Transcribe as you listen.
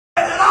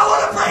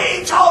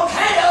rage on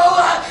hell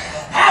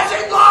has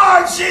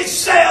enlarged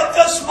itself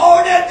this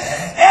morning.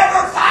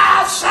 Every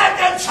 5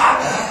 seconds,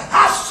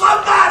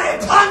 somebody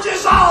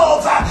plunges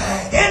off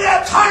in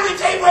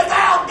eternity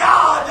without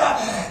God.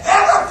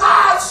 Every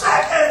 5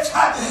 seconds,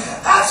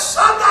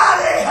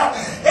 somebody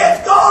is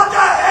going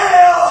to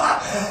hell.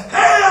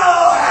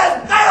 Hell has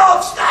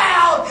melted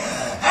down,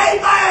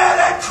 amen,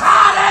 and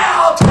cried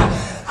out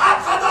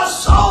for the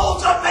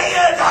souls of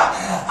men,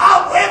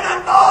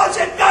 women, boys,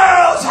 and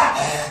girls.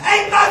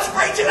 Ain't much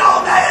preaching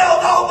on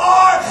hell no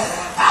more.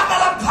 How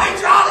about a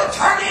preacher ought to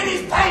turn in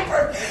his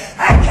paper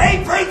and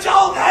can't preach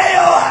on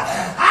hell?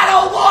 I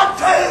don't want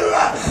to.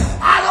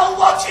 I don't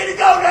want you to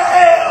go to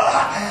hell.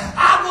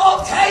 I'm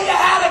going to tell you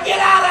how to get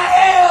out of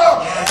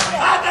hell.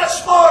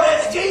 This morning,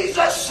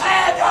 Jesus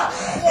said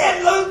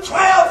in Luke 12:5,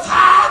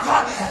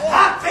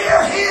 I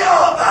fear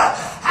him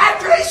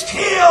after he's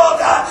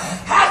killed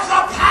has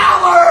the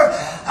power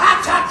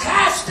to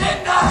cast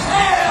into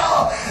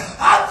hell.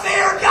 I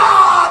fear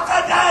God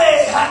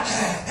today.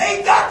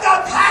 He got the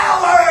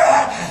power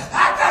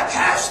to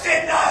cast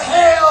into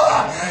hell.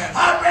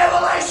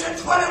 Revelation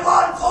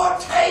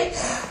 21:14,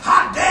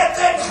 death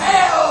and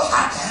hell,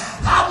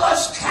 I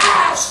was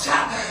cast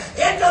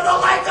into the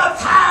lake of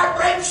fire and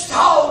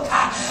brimstone.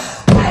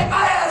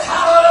 Amen.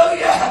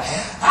 Hallelujah.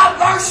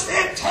 Verse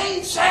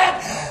 15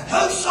 said,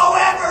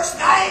 whosoever's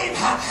name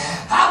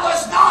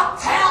was not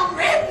found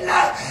written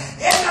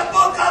in the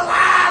book of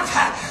life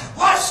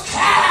was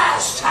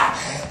cast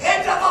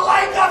into the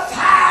lake of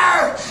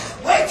fire,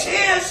 which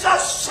is the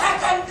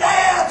second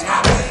death.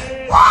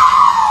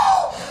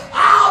 Whoa!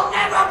 I'll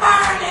never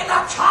burn in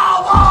the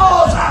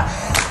troubles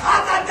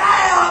of the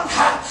damned.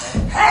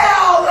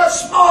 Hell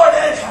this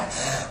morning.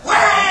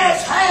 Where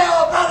is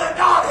hell, Brother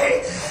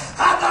Donnie?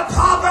 The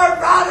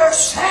proverb writer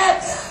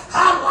said, a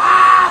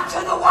lie to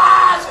the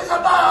wise is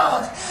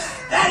above,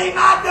 that he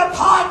might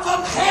depart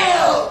from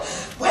hell,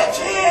 which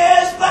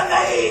is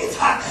beneath.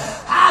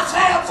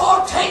 Isaiah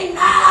 14:9,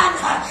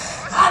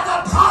 the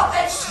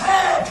prophet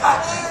said,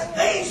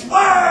 these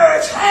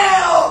words,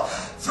 hell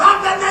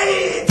from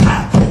beneath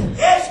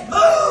is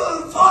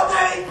moved for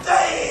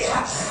thee.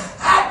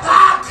 At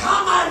thy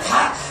coming,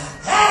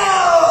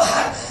 hell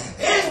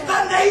is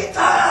beneath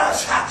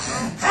us.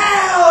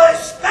 Hell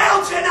is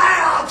belching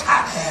out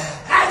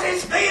as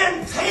it's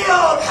being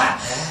filled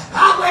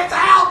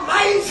without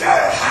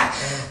measure.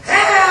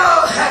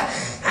 Hell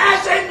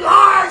has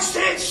enlarged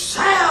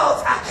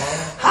itself.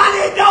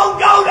 Honey, don't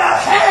go to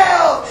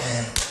hell.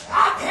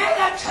 I'm here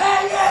to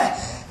tell you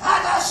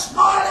this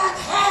morning,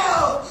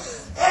 hell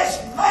is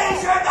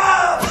measured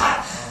up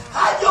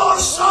your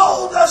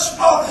soul this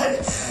morning.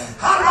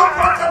 I look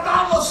what the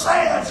Bible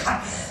says.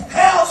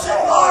 Hell's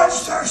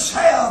enlarged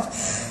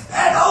herself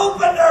and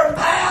opened her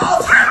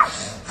mouth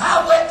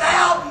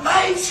without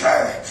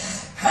measure.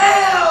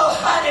 Hell,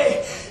 honey,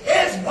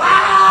 is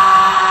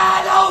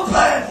wide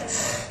open.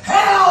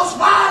 Hell's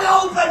wide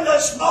open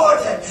this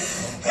morning.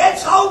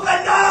 It's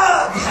opened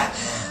up.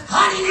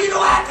 Honey, you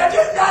don't have to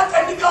do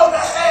nothing to go to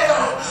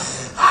hell.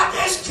 I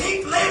just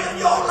keep living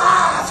your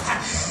life.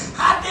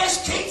 I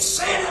just keep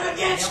sinning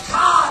against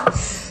God.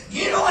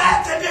 You don't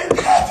have to do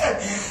nothing.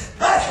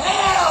 But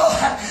hell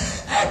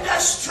and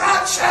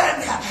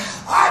destruction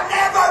are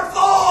never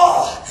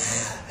full.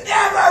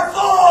 Never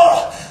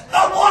full.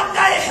 But one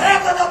day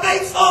heaven will be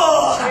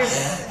full.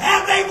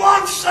 And be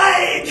one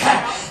saved.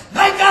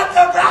 Make up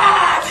the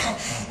bride.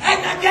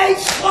 And the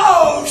gates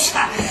close.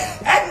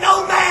 And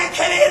no man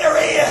can enter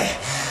in.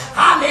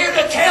 I'm here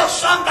to tell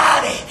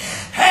somebody,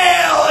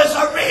 hell is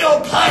a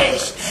real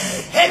place.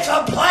 It's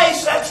a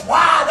place that's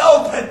wide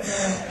open.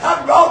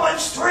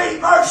 Romans 3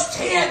 verse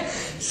 10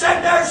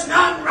 said there's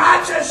none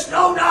righteous,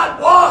 no not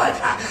one.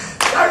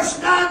 There's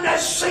none that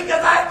seeketh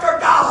after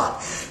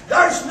God.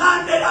 There's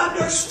none that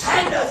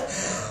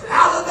understandeth.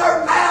 Out of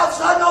their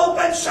mouths an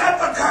open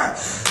sepulchre.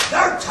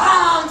 Their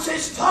tongues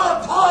is full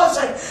of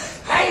poison.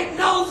 Ain't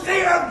no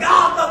fear of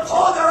God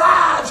before their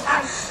eyes.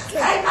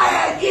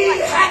 Amen. Ye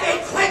have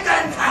been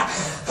quickened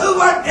who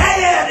were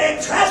dead in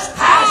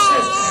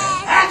trespasses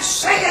and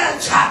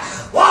sins,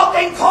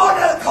 walking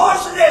according to the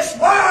course of this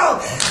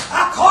world,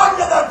 according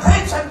to the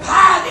prince and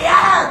power of the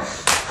air.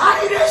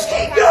 Honey, just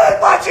keep doing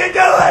what you're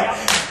doing.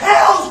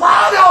 Hell's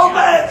wide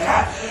open.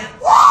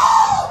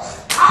 Whoa!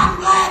 I'm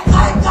glad,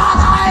 thank God,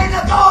 I ain't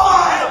going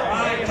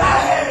to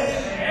hell.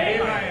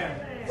 Amen.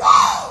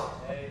 Whoa!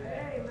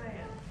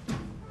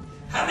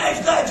 How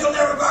many's glad you'll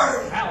never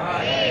burn?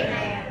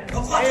 Amen.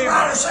 But what the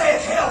writer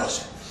said, hell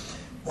is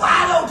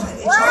wide open.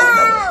 It's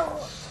open.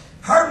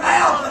 Her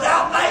mouth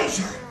without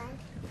measure.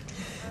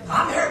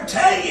 I'm here to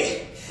tell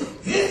you,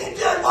 you can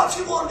do what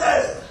you want to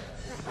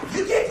do.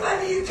 You keep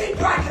living, you keep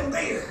drinking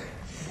beer.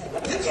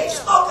 You keep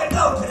smoking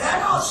dope, and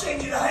that all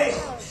send you to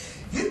hell.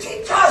 You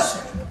keep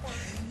cussing.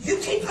 You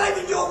keep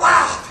living your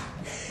life.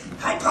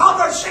 Hey,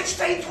 Proverbs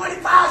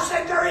 16:25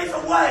 said there is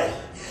a way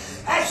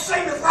that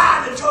seemeth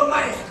right unto a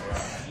man,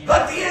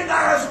 but the end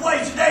there is a way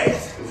to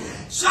death.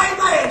 Say,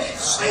 man,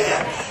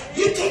 sin.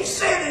 You keep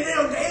sinning,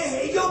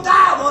 you'll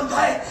die one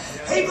day.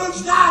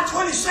 Hebrews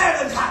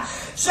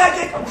 9:27.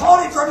 Second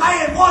appointed for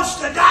man once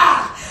to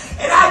die,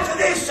 and after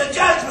this the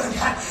judgment.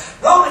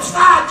 Romans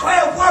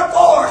 5:12,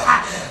 wherefore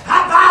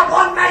by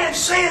one man's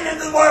sin in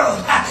the world,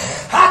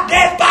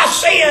 death by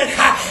sin,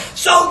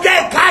 so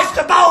death passed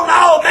upon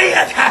all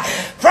men,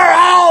 for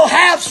all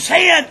have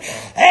sinned.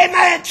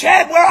 Amen,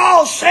 Chad, we're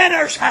all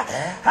sinners,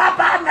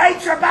 by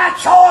nature, by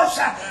choice,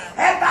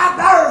 and by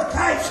birth,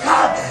 praise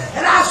God.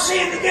 And I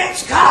sinned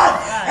against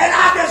God, and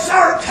I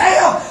deserved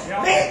hell.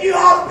 Me and you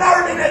all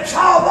burned in the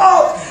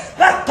charcoal,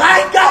 but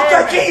thank God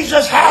for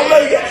Jesus,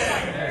 hallelujah.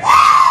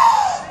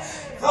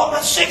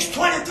 Romans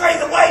 6:23,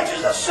 the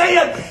wages of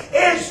sin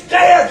is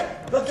death,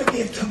 but the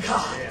gift of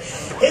God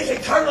is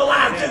eternal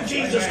life through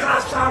Jesus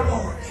Christ our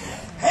Lord.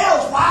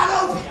 Hell's wide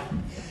open.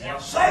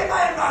 Say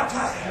amen right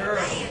there.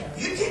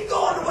 You keep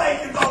going the way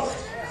you're going.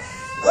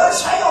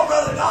 Where's hell,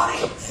 Brother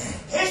Donnie?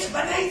 It's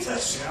beneath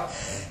us.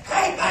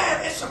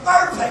 Amen. It's a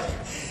birthing.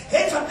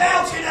 It's a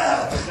belching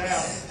up.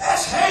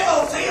 As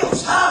hell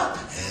fills up.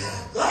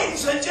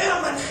 Ladies and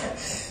gentlemen,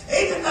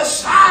 even the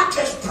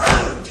scientists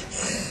proved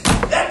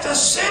that the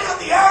sin of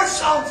the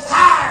earth's on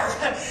fire,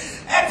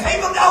 and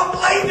people don't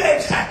believe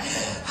it.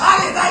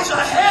 Honey, there's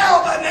a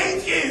hell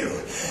beneath you,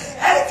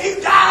 and if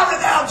you die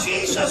without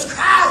Jesus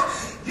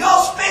Christ,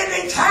 you'll spend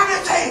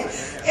eternity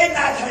in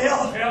that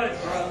hell.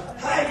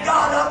 Thank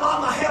God I'm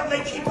on my help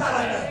me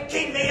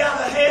keep me out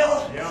of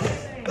hell.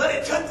 But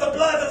it took the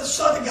blood of the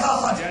Son of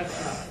God.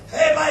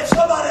 Amen.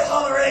 Somebody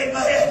holler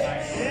amen.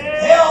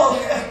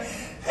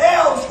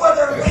 Hell's where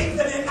they're weeping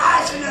and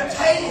gnashing their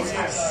teeth.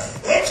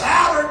 It's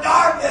outer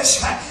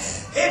darkness.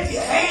 If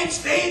your hand's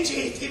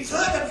stingy, if your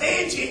foot is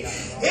stingy,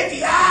 if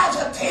your eyes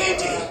are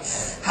stingy,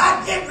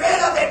 I'd get rid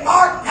of it.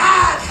 Mark 9.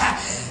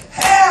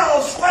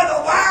 Hell's where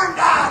the worm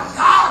dies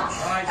not,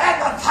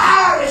 and the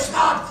fire is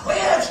not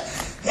quenched.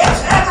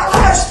 It's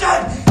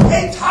everlasting,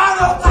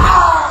 eternal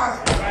fire.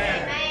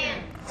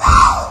 Amen.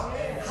 Wow.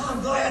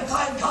 I'm glad,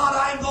 thank God,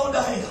 I ain't going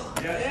to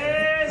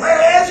hell.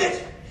 Where is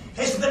it?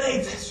 It's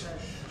beneath us.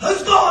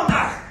 Who's going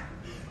there?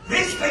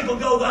 Rich people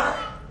go there.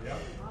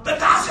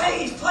 But I say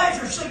these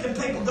pleasure-seeking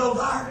people go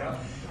there.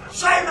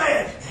 Say,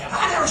 man,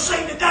 I never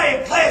seen a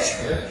day of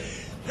pleasure.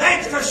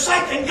 They're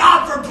forsaking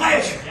God for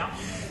pleasure.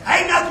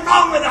 Ain't nothing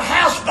wrong with a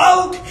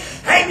houseboat.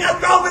 Ain't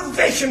nothing wrong with a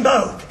fishing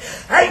boat.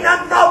 Ain't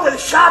nothing wrong with a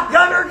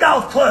shotgun or a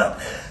golf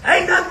club.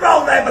 Ain't nothing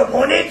wrong with that. But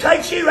when it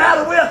takes you out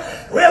of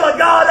the will of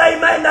God,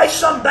 amen, there's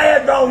something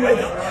bad wrong with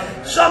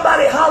it.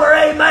 Somebody holler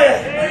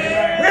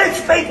amen.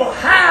 Rich people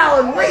howl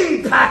and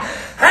weep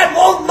and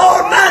want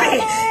more money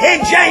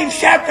in James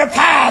chapter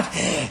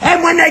 5.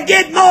 And when they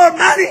get more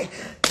money,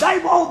 they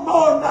want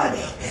more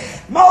money.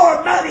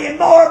 More money and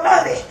more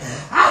money.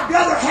 I'd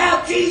rather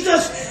have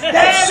Jesus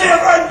than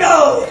silver and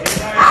gold.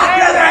 I'd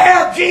rather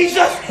have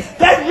Jesus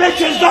than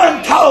riches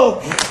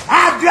untold.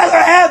 I'd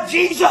rather have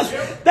Jesus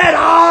than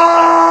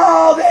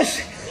all this.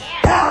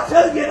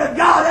 Hallelujah to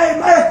God,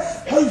 amen.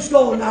 Who's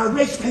going there?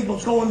 Rich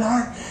people's going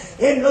there.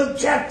 In Luke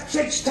chapter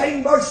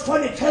 16, verse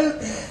 22,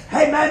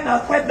 amen,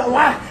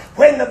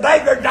 when the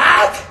beggar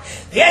died,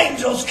 the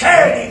angels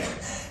carried him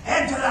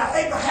into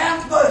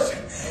Abraham's bosom.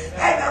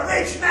 And the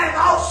rich man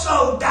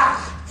also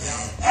died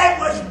and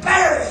was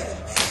buried.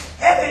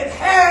 And in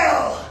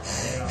hell,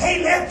 he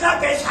lifted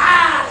up his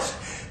eyes,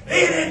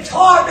 being in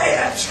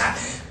torments,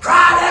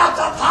 cried out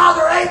to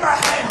Father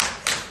Abraham,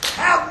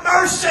 have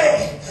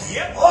mercy.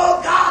 Oh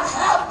God,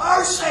 have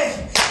mercy.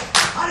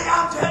 Honey,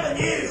 I'm telling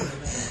you,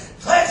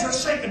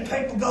 pleasure-seeking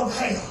people go to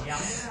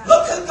hell.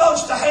 Look who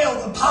goes to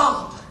hell, the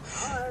pomp,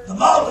 the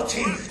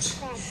multitudes.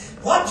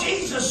 What did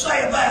Jesus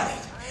say about it?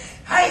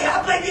 Hey,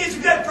 I think he's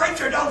a good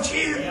preacher, don't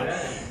you?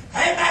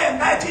 Amen.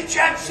 Matthew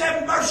chapter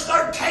 7, verse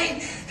 13,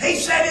 he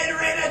said,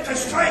 enter in at the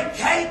straight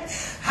gate.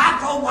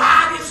 How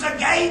wide is the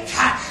gate,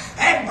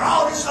 and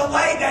broad is the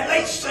way that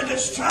leads to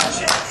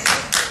destruction.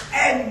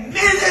 And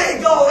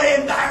many go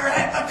in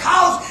there,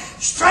 because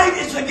straight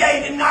is the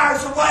gate and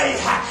narrow's the way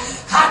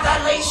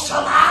that leads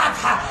to life.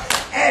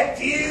 And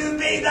few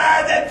be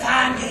there that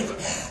find it.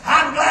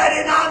 I'm glad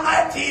and I'm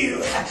at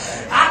you.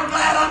 I'm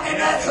glad I'm in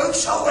that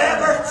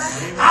whosoever.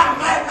 I'm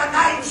glad my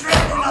name's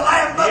written in the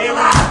Lamb Book of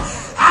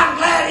Life. I'm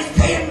glad he's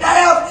pinned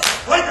down.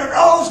 When the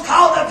roll's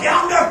called up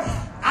yonder,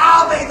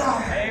 I'll be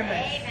there.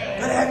 Amen.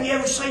 But have you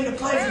ever seen the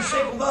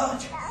pleasure-seeking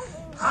bunch?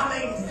 I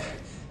mean,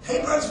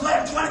 Hebrews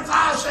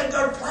 11:25 said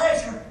their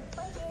pleasure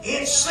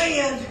in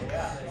sin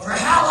for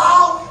how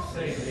long?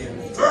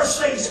 For a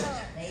season.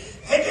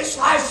 It just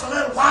lasts a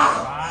little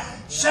while.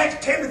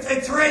 2 Timothy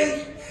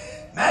 3.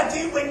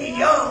 Matthew, when you're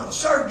young,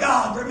 serve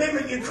God.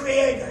 Remember your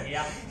Creator.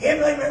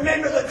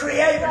 Remember the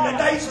Creator in the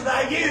days of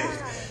thy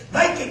youth.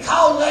 Make your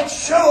call, that's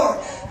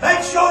sure.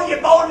 Make sure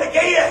you're born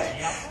again.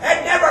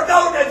 And never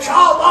go to the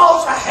trial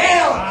walls of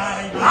hell.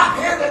 I'm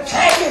here to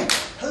tell you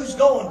who's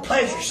going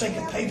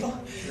pleasure-seeking people.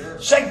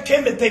 2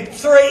 Timothy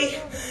 3,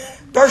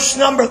 verse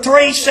number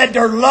 3 said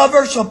they're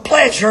lovers of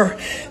pleasure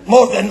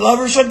more than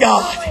lovers of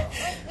God.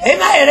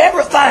 Amen.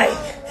 Everything.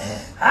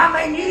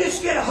 I mean, you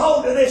just get a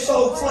hold of this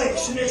old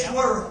flesh in this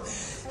world.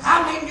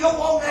 I mean, you'll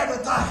want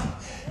everything.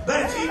 But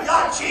But if you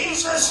got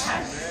Jesus,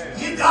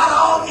 you got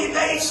all you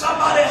need.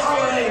 Somebody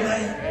holler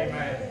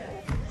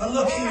amen. But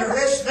look here,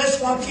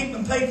 this one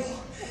keeping people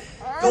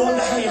going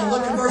to hell.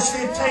 Look at verse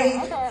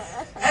 15.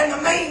 And the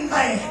mean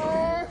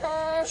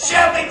man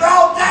shall be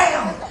brought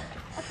down,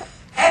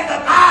 and the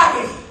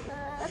mighty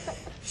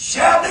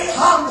shall be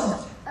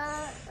humbled,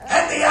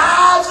 and the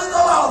eyes of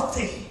the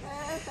lofty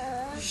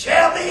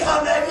shall be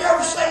humbled. Have you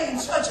ever seen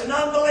such an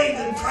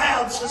unbelieving,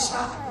 proud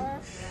society?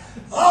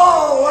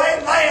 Oh,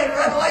 amen.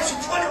 Revelation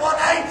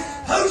 21:8.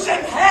 Who's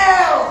in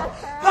hell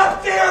but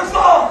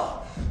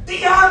fearful?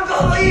 The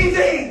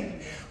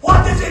unbelieving.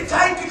 What does it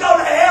take to go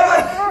to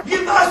heaven?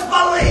 You must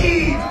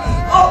believe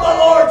on the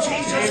Lord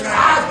Jesus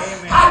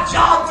Christ.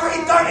 John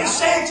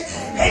 3:36.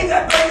 He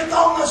that believeth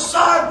on the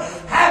Son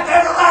hath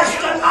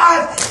everlasting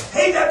life.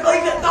 He that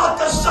believeth not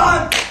the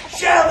Son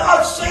shall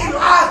not see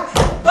life,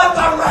 but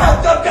the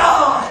wrath of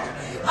God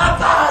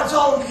abides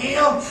on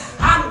him.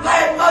 I'm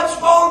glad much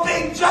more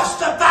being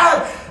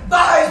justified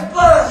by His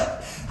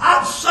blood.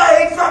 I'm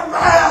saved from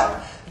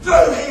wrath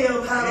through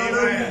Him.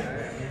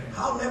 Hallelujah.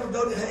 I'll never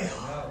go to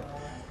hell.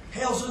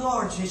 Hell's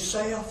enlarged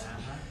itself.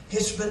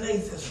 It's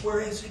beneath us.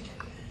 Where is it?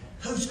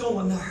 Who's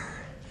going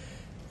there?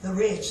 The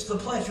rich, the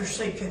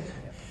pleasure-seeking,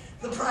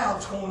 the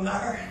proud's going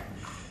there.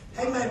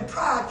 Amen.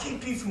 Pride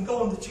keep you from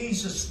going to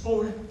Jesus this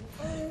morning.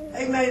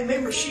 Amen.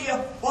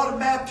 Membership, water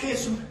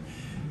baptism.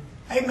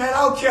 Amen.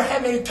 I don't care how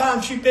many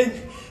times you've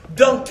been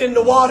dunked in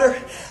the water.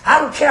 I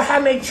don't care how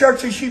many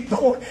churches you've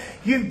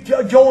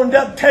joined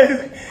up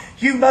to.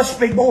 You must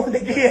be born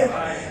again.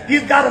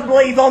 You've got to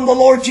believe on the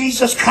Lord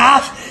Jesus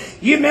Christ.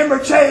 You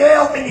remember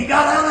J.L. when you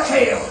got out of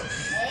hell.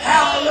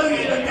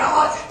 Hallelujah to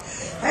God.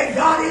 And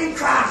God in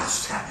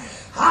Christ.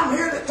 I'm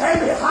here to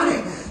tell you,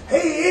 honey,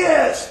 He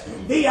is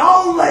the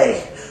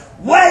only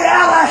way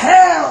out of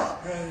hell.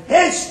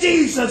 It's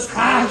Jesus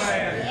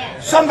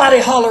Christ. Somebody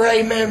holler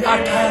amen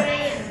right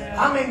there.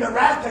 I mean, the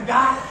wrath of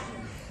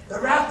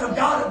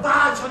God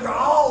abides under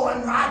all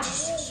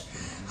unrighteousness.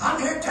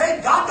 I'm here to tell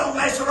you, God don't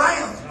mess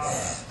around.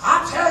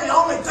 I tell you,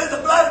 only through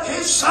the blood of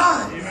His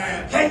Son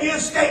can you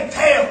escape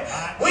hell.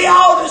 We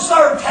all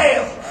deserved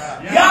hell.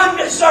 Young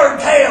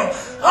deserved hell.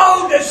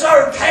 Old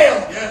deserved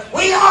hell.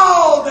 We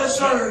all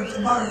deserved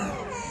to burn.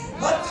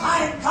 But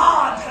thank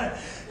God,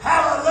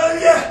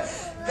 hallelujah,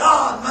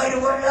 God made a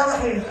way out of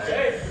hell.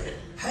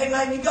 Hey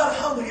man, you got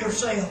to humble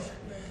yourself.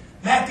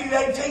 Matthew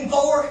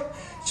 18:4,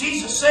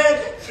 Jesus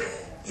said,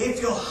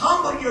 if you'll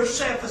humble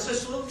yourself as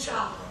this little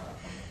child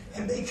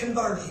and be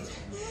converted,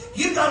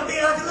 you got to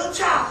be like a little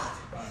child.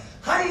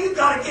 Honey, you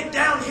got to get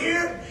down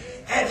here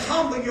and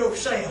humble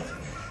yourself.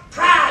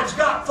 Pride's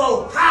got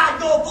folk. Pride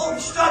go before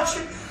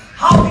destruction.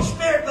 Holy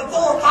Spirit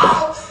before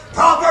fall.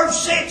 Proverbs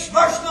 6,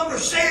 verse number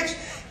 6.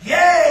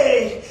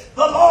 Yea,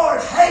 the Lord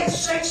hates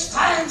 6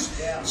 things.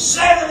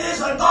 7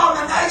 is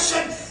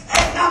abomination.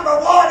 And number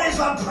 1 is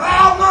a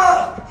proud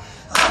look.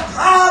 A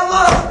proud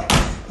look.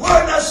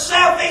 We're in a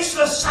selfish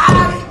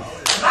society.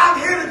 And I'm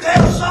here to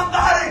tell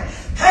somebody,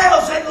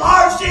 hell's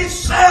enlarged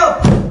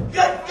itself.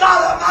 Good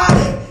God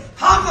Almighty.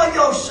 Humble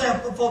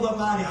yourself before the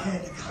mighty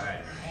hand of God.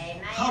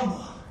 Amen.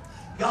 Humble.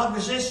 God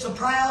resists the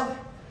proud,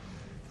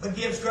 but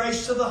gives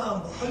grace to the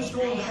humble. Who's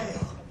going to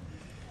hell?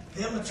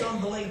 Them that's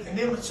unbelieving,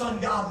 them that's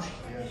ungodly.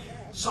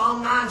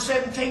 Psalm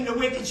 9:17, the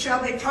wicked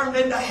shall be turned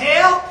into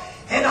hell,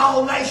 and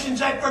all nations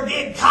that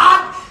forget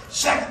God.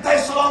 2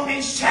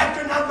 Thessalonians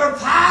chapter number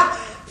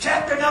 5,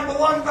 chapter number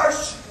 1,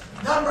 verse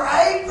number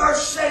 8,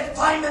 verse said,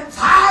 flaming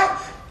fire,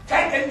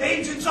 taking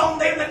vengeance on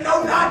them that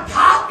know not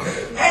God,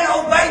 and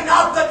obey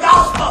not the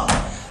gospel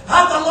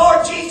of the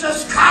Lord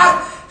Jesus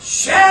Christ,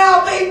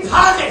 shall be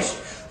punished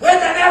with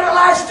an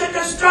everlasting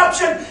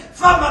destruction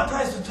from the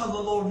presence of the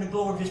Lord and the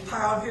glory of His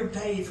power. I'm here to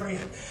tell you, friend,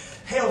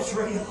 hell's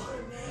real.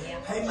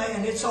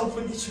 Amen. It's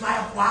opened its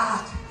mouth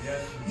wide.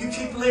 You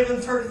keep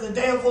living for the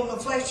devil and the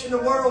flesh in the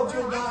world,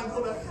 you'll die and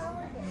go to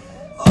hell.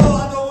 Oh,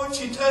 I don't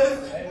want you to.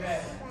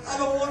 I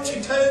don't want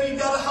you to. You've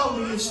got to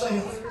humble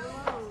yourself.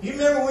 You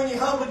remember when you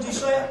humbled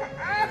yourself?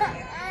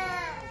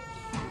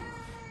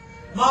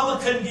 Mama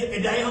couldn't get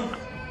me down.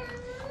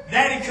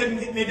 Daddy couldn't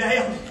get me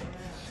down.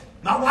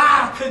 My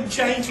wife couldn't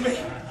change me.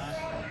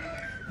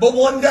 But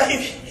one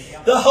day,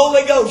 the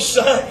Holy Ghost,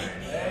 son,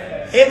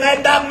 amen,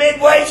 about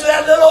midway to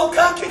that little old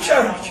country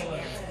church,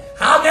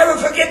 I'll never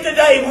forget the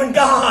day when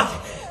God,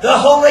 the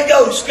Holy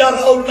Ghost, got a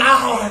hold of my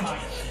heart.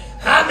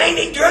 I mean,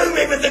 He drew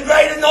me with the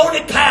great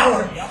anointed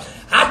power.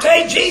 I tell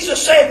you,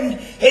 Jesus said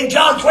in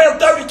John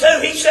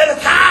 12:32, He said,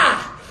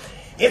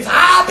 if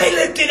I be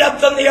lifted up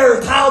from the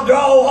earth, I'll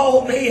draw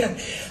all men.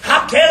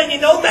 I'm telling you,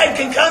 no man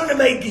can come to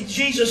me,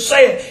 Jesus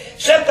said,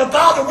 except the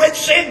Father which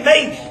sent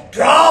me,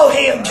 draw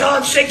him.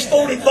 John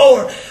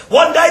 6:44.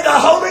 One day the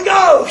Holy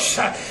Ghost,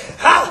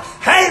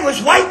 He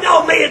was waiting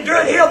on me at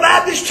Druid Hill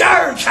Baptist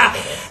Church.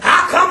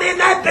 I come in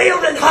that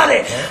building,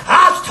 honey.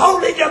 I was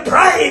totally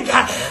depraved.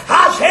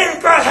 I was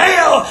headed for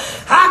hell.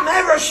 I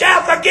never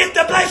shall forget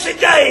the blessed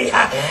day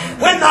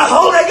when the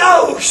Holy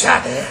Ghost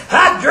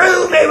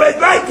drew me with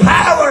great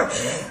power.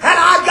 And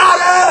I got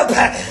up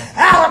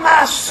out of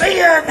my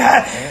sin.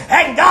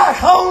 And God,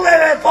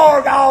 holy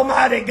before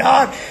Almighty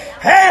God,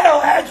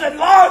 hell has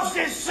enlarged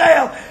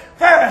itself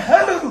for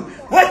who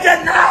would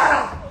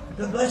deny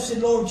the blessed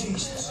Lord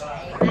Jesus.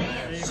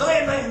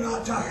 Say amen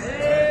right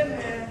there.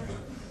 Amen.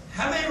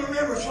 How many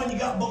remembers when you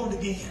got born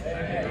again?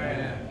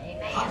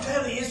 Amen. I'm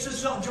telling you, it's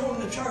just not joining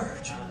the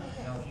church.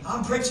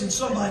 I'm preaching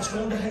somebody's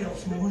going to hell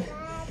this morning.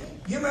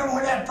 You remember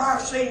when that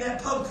Pharisee and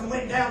that publican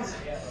went down?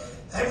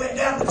 They went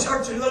down to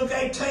church in Luke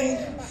 18.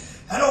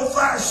 That old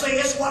Pharisee,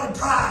 that's what he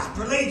prized,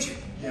 religion.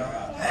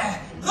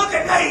 Look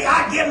at me,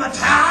 I give my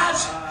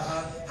tithes.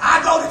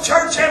 I go to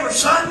church every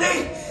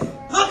Sunday.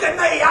 Look at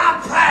me,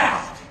 I'm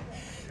proud.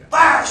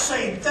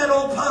 Pharisee, that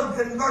old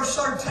publican, verse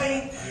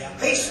 13,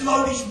 he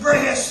smote his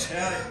breast.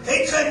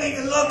 He couldn't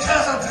even look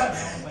up.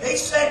 He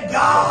said,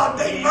 God,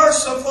 be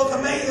merciful to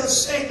me, a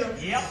sinner.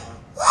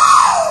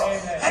 Whoa!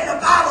 And the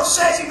Bible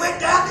says he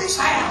went down to his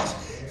house,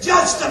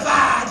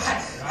 justified.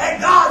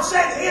 And God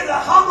said, he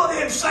that humbled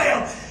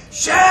himself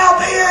shall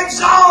be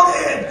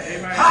exalted.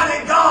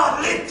 And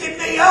God lifted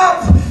me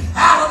up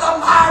out of the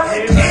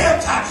miry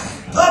pit,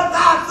 put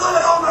my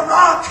foot on the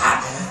rock,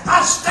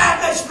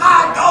 established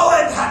my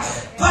going,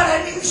 put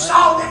a new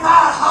song in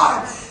my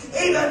heart,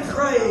 even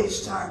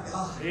praise our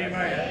God.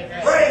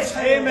 Amen. Praise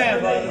Him.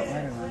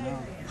 Amen.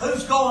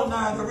 Who's going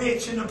there? The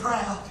rich and the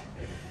proud.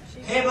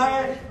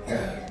 Amen.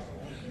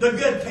 The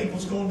good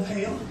people's going to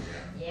hell.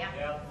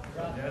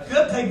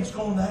 Good people's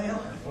going to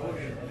hell.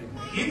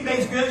 You can be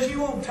as good as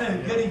you want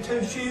to. Goody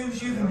two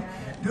shoes, you can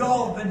do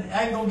all, but it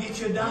ain't going to get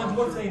you a dime's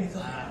worth of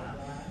anything.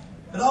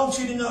 But I want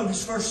you to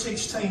notice verse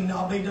 16.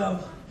 I'll be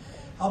done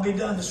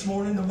this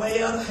morning. The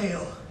way out of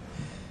hell.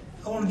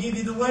 I want to give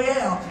you the way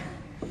out.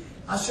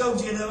 I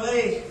showed you the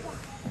way.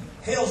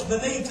 Hell's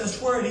beneath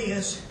us where it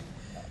is.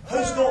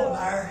 Who's going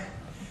there?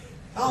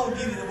 I want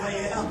to give you the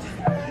way out.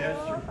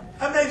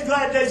 How many's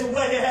glad there's a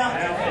way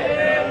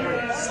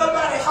out?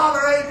 Somebody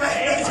holler amen.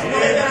 There's a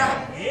way out.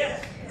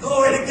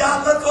 Glory to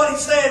God. Look what he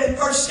said in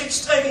verse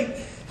 16.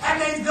 How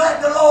many's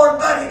glad the Lord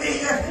buddied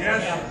in?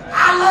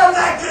 I love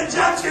that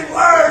conjunction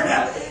word.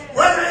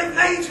 Whether it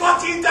means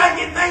what you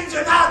think it means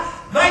or not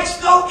makes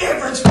no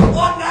difference. But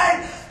one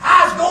day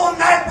I was going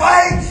that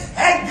way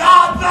and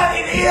God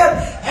buddied in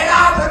and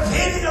I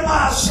repented of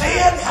my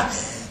sin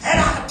and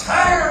I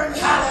turned,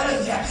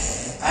 hallelujah,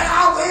 and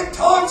I went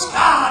towards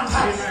God.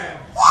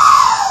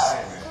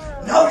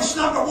 Woo! Notice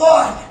number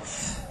one,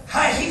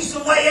 hey, He's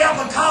the way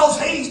out because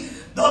He's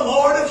the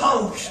Lord of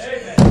hosts.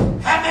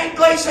 How many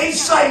believes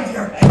He's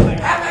Savior?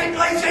 How many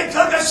believes He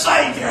took a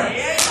Savior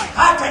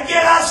to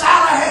get us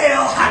out of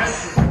hell?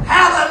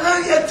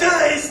 Hallelujah to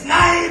His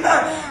name.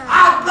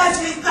 I bless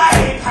His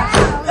name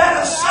that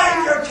a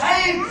Savior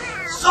came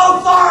so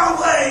far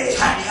away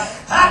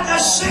and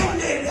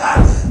descended,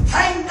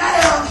 came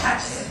down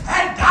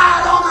and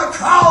died on a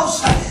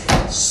cross.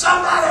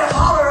 Somebody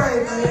holler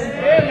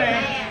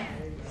amen.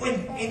 When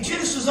in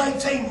Genesis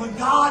 18, when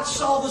God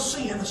saw the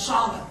sin of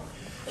Sodom,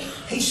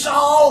 He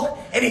saw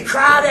and He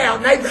cried out,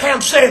 and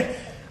Abraham said,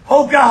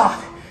 "Oh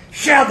God,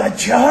 shall the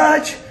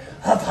judge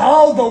of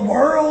all the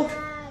world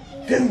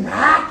do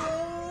right?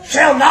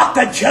 Shall not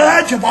the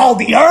judge of all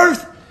the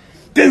earth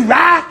do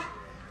right?"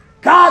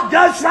 God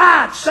does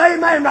right. Say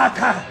amen right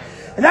there.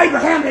 And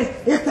Abraham,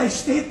 if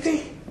there's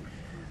 50,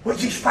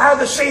 would you spare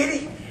the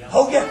city?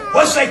 Oh yeah.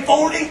 Was they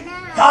 40?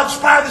 God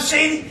spare the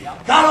city?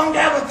 God on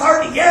down to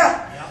 30?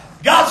 Yeah.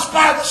 God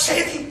spare the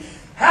city?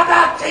 How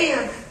about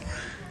 10?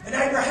 And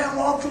Abraham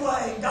walked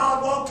away.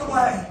 God walked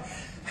away.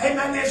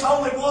 Amen. There's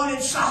only one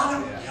in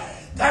Sodom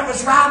that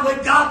was right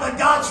with God, but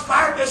God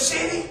spared the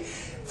city.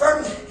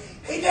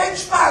 He didn't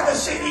spare the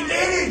city,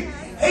 did He?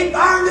 He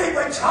burned it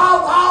with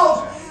 12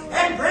 walls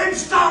and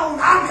brimstone.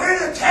 I'm here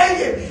to tell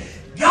you,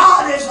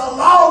 God is a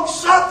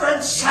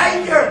long-suffering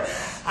Savior.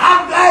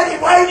 I'm glad He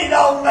waited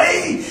on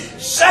me.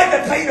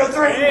 2 Peter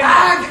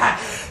 3:9.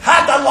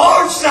 The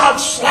Lord's not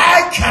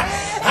slack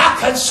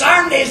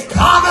concerning His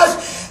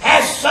promise,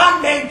 as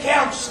some men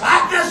count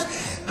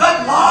slackness,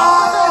 but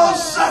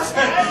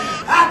long-suffering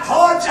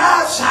towards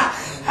us.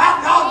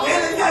 I'm not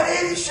willing that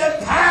any should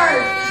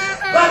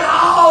perish, but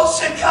all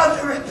should come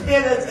to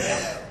repentance.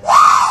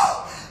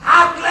 Wow!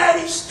 I'm glad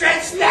He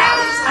stretched out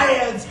His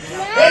hands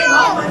in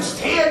Romans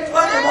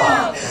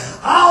 10:21.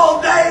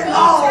 All day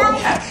long,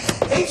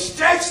 He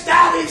stretched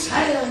out His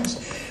hands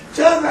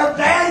to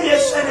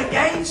rebellious and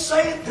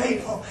against-saying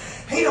people.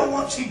 He don't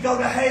want you to go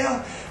to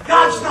hell.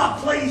 God's not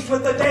pleased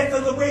with the death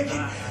of the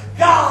wicked.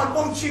 God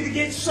wants you to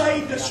get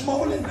saved this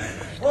morning.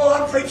 Oh,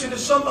 I'm preaching to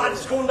somebody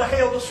that's going to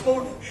hell this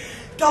morning.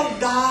 Don't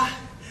die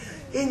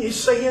in your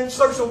sins.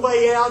 There's a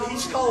way out.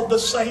 He's called the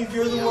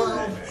Savior of the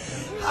world.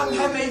 How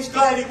many's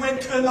glad He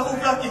went to an old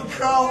rugged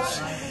cross?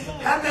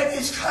 How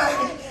many's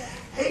glad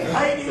He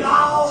paid it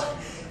all?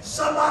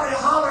 Somebody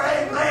holler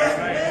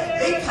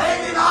amen. He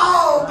paid it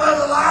all,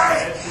 Brother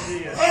Larry.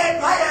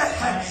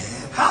 Amen.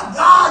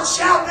 God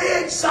shall be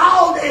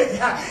exalted.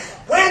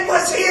 When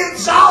was He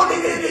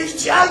exalted in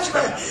His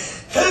judgment?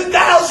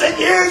 2,000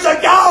 years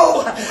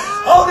ago,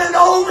 on an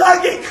old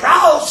rugged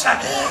cross,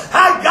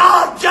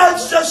 God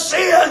judged the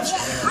sins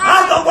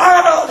of the world.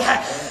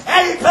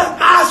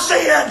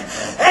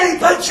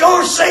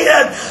 our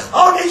sin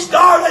on His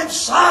darling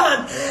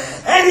Son.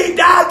 And He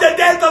died the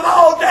death of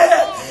all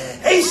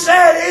death. He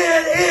said,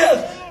 it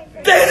is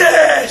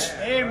finished.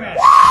 Amen.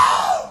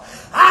 Wow!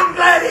 I'm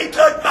glad He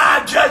took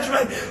my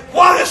judgment.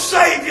 What a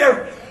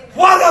Savior.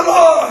 What a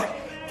Lord.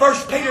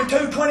 1 Peter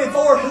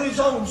 2:24, who His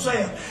own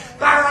self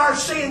bare our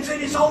sins in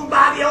His own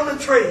body on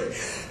the tree,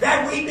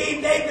 that we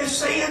being dead to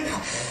sin,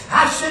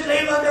 I should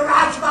live under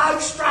righteousness by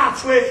His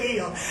stripes with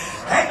Him.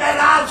 And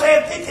that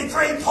Isaiah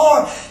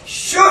 53:4,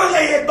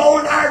 surely He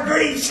bore our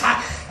griefs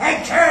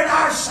and carried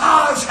our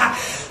sorrows.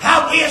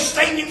 How we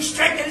esteemed Him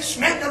stricken,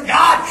 smitten of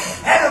God,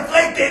 and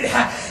afflicted.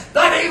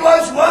 But He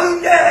was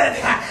wounded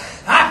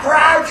for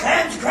our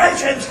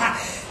transgressions.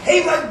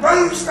 He was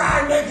bruised for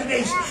our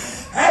iniquities.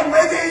 And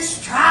with His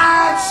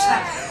stripes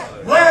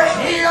we're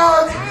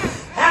healed.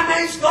 And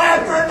He's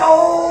glad for an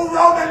old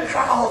Roman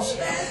cross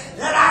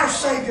that our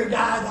Savior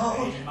died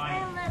on.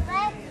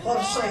 What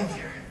a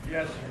Savior.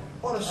 Yes, sir.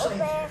 What a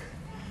Savior.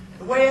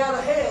 The way out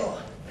of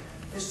hell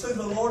is through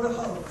the Lord of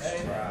hosts.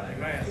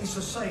 Amen. He's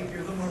the Savior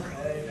of the world.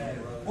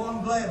 Well,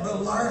 I'm glad,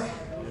 Brother Larry.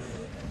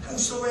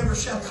 Whosoever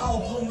shall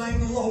call upon the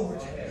name of the Lord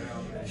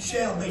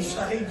shall be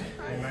saved.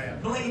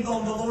 Amen. Believe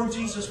on the Lord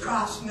Jesus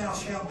Christ and thou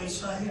shalt be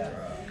saved.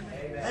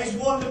 There's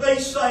one to be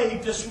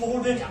saved this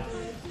morning.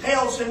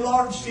 Hell's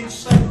enlarged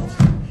itself.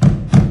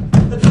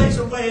 But there's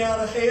a way out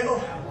of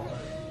hell.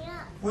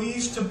 We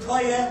used to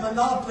play that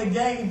Monopoly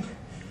game.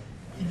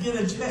 You get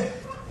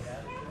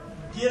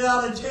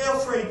out of jail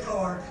free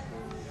card.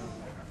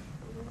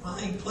 I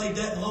ain't played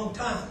that in a long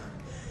time.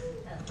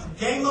 It's a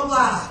game of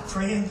life,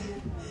 friend.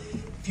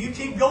 If you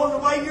keep going the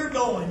way you're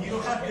going, you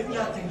don't have to do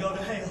nothing to go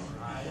to hell.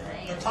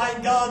 But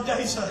thank God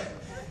there's a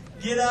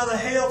get out of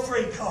hell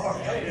free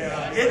card.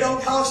 It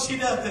don't cost you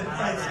nothing,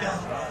 praise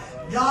God.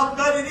 God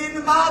put it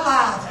into my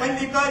life. When did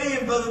He put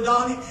it in, Brother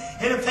Donnie?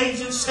 In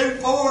Ephesians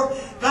 2:4.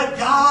 But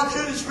God,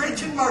 who is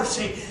rich in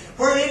mercy,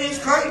 wherein His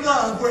great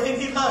love, wherein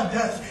He loved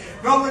us.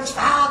 Romans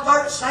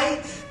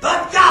 5:8.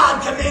 But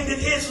God commended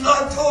His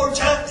love towards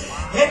us,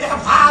 in that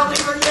while we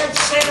were yet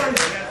sinners,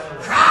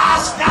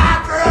 Christ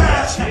died for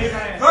us.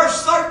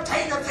 Verse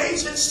 13,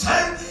 Ephesians 2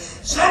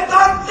 said,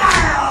 but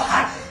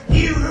now,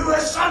 you who are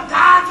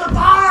sometimes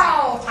afar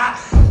off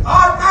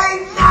are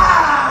made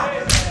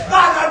nigh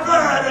by the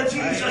blood of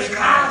Jesus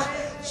Christ.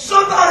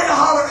 Somebody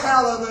holler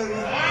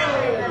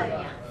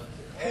hallelujah.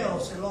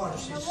 Hell's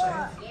enlarged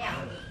itself.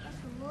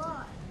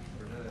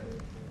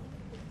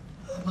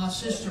 My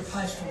sister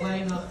passed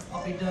away, and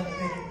I'll be done in a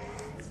minute.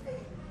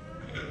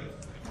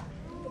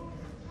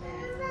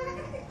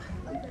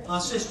 My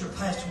sister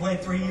passed away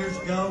 3 years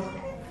ago.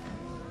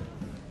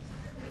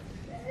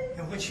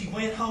 And when she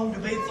went home to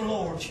be with the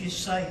Lord, she is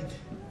saved.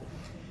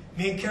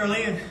 Me and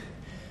Carolyn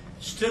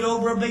stood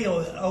over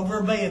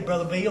a bed,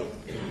 Brother Bill.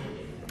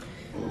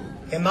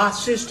 And my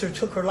sister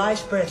took her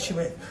last breath. She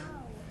went,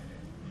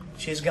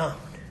 she's gone.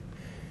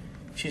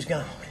 She's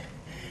gone.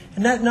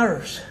 And that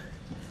nurse,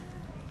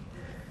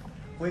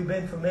 we've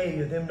been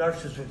familiar. Them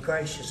nurses were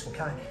gracious and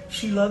kind.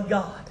 She loved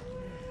God.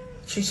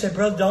 She said,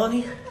 Brother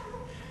Donnie,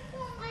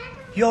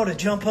 you ought to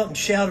jump up and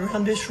shout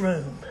around this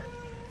room,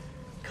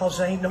 because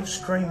there ain't no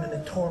screaming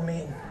and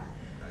tormenting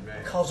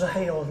because of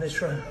hell in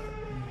this room.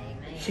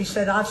 She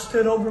said, I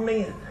stood over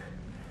men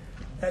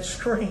that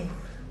screamed,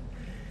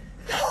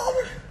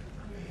 Lord,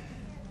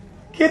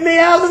 get me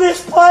out of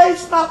this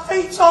place. My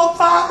feet's on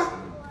fire.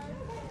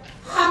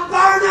 I'm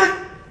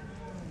burning.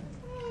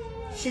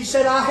 She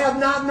said, I have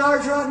not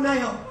knowledge right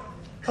now,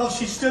 because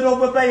she stood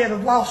over a bed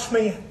of lost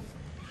men.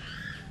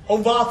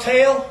 Old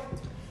Valtel,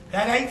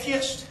 that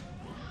atheist,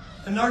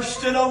 the nurse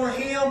stood over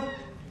him,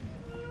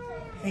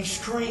 and he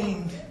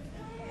screamed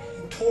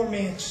in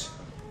torments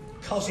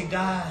because he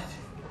died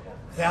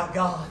without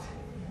God.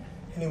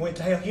 And he went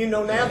to hell. You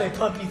know now they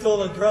pump you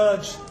full of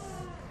drugs.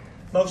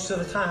 Most of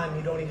the time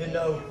you don't even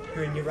know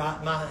you're in your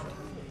right mind.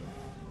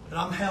 But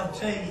I'm here to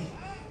tell you,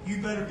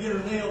 you better get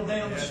her nailed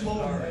down this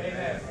morning,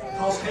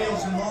 because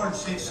hell's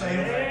enlarged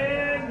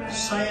itself.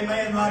 Say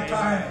amen right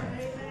there.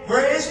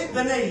 Where is it?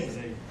 Beneath.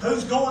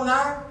 Who's going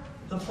there?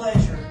 The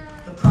pleasure,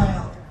 the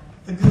proud,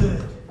 the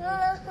good,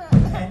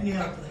 and the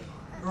ugly.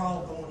 We're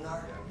all going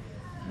there.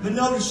 But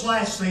notice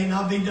lastly, and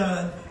I'll be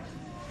done.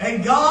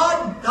 And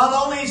God, not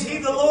only is He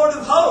the Lord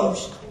of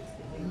hosts,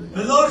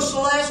 but notice the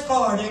last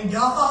part. And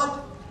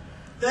God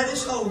that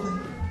is holy.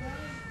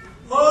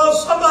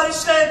 Oh, somebody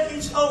said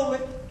He's holy.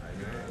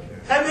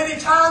 How many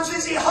times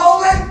is He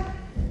holy?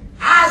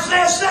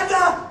 Isaiah said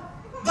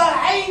the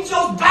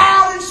angels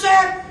bowed and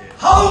said,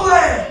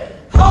 Holy,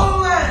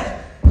 holy,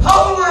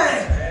 holy.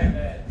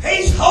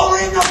 He's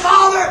holy in the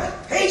Father.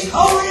 He's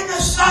holy in the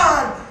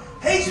Son.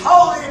 He's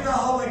holy in the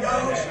Holy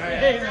Ghost.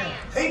 Amen.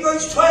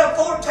 Hebrews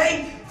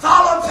 12:14.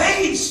 Follow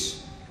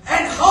peace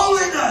and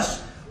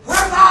holiness,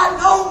 whereby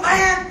no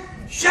man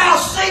shall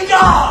see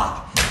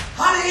God.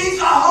 Honey, He's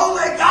a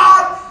holy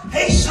God.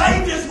 He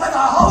saved us with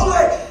a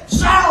holy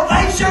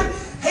salvation.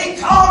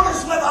 He called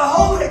us with a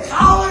holy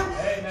calling.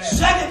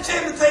 2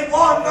 Timothy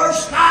 1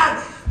 verse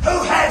 9.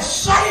 Who has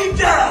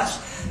saved us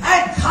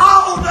and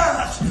called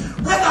us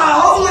with a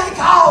holy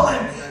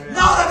calling,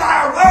 not of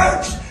our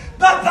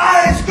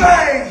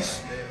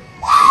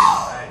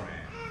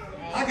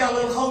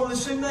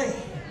holiness in me.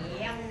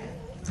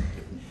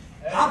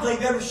 I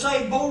believe every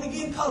saved,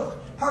 born-again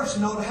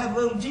person ought to have a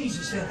little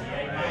Jesus in it.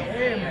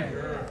 Amen.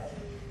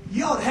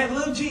 You ought to have a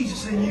little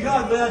Jesus in you.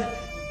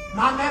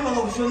 My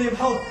mama was to live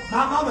holy.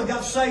 My mama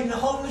got saved in the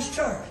Holiness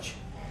Church.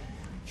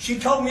 She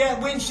told me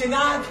that Wednesday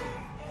night.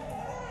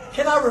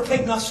 Can I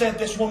repeat myself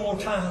this one more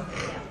time?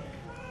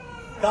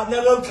 Got in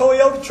that little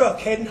Toyota truck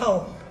heading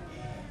home.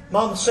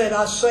 Mama said,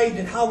 I was saved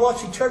in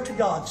Hiawassee Church of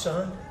God,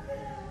 son.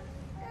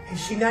 And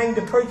she named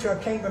the preacher.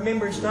 I can't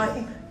remember his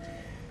name.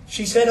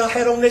 She said, I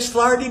had on this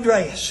Flaherty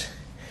dress.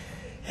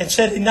 And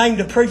said he named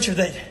the preacher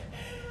that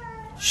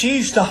she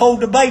used to hold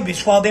the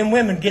babies while them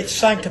women get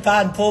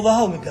sanctified and full of the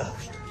Holy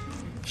Ghost.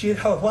 She'd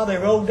hold while they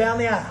rolled down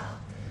the aisle.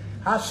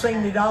 I've seen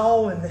it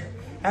all, and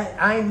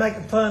I ain't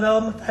making fun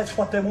of them. That's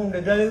what they want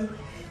to do.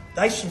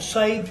 They some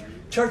saved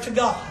Church of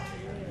God.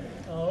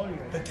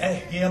 But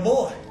yeah,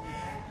 boy.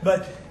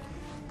 But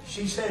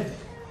she said,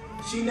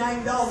 she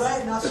named all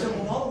that, and I said,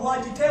 well, Mama,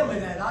 why'd you tell me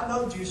that? I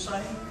knowed you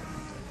saved.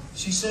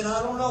 She said,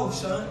 I don't know,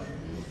 son.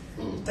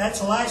 That's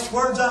the last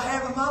words I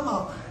have of my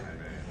mama.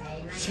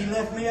 She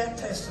left me that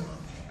testimony.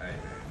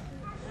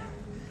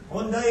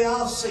 One day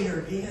I'll see her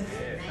again.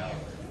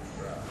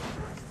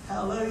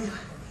 Hallelujah.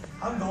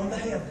 I'm going to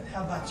heaven.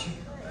 How about you?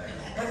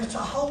 And it's a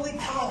holy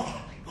call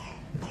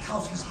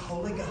because He's a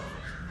holy God.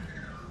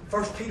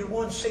 1 Peter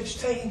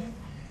 1:16,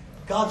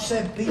 God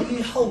said, be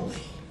ye holy,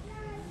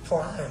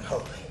 for I am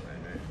holy.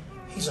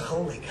 He's a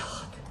holy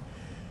God.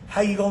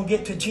 How you going to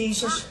get to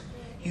Jesus?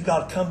 You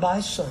got to come by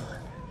His Son.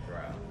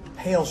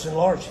 Hell's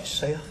enlarged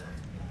itself.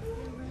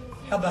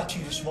 How about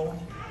you this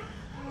morning?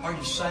 Are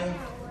you saved?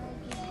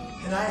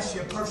 Can I ask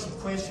you a personal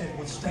question? If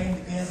we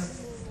stand together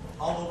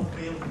all over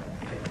the building.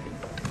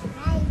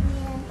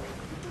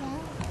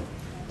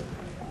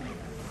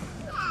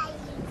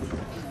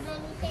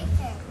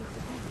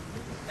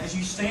 As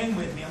you stand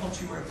with me, I want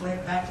you to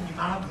reflect back in your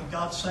mind when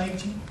God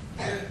saved you.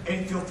 And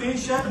if you'll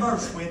finish that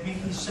verse with me,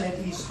 He said,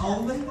 He's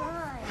holy,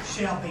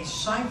 shall be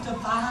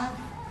sanctified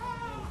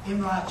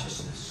in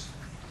righteousness.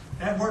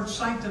 That word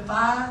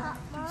sanctified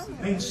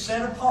means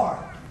set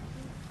apart.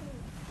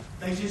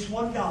 There's just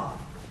one God.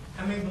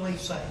 How many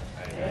believe that?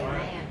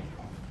 Amen.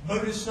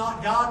 Buddha's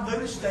not God,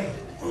 Buddha's dead.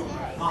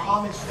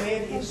 Muhammad's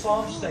dead,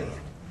 Islam's dead.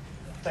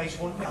 There's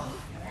one God.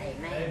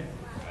 Amen.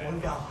 One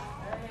God.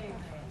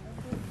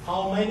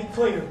 Paul made it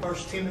clear, 1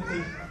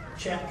 Timothy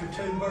chapter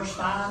 2, verse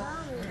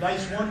 5.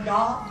 There's one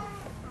God,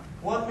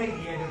 one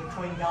mediator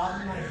between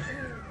God and man,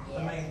 the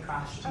man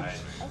Christ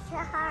Jesus.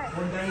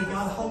 One day He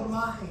got a hold of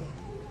my hand,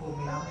 pulled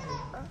me out of here.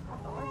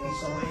 He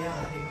saw me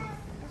out of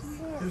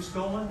here. Who's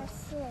going?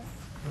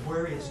 And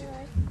where is it?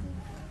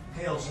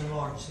 Hell's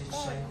enlarged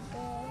itself.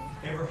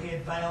 Every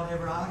head bowed,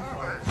 every eye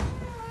closed.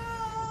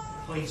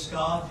 Please,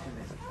 God,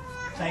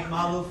 take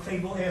my little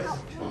feeble effort.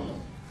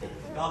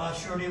 God, I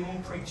sure didn't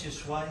want to preach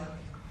this way.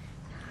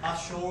 I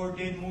sure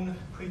didn't want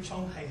to preach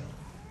on hell.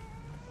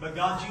 But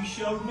God, You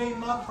showed me in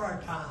my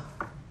prayer time.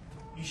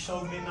 You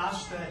showed me in my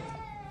study.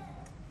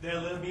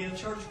 There'll be a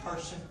church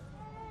person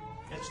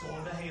that's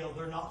going to hell.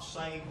 They're not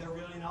saved. They're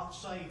really not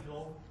saved,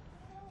 Lord.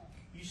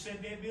 You said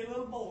there'd be a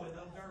little boy, a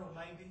little girl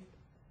maybe,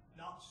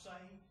 not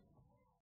saved.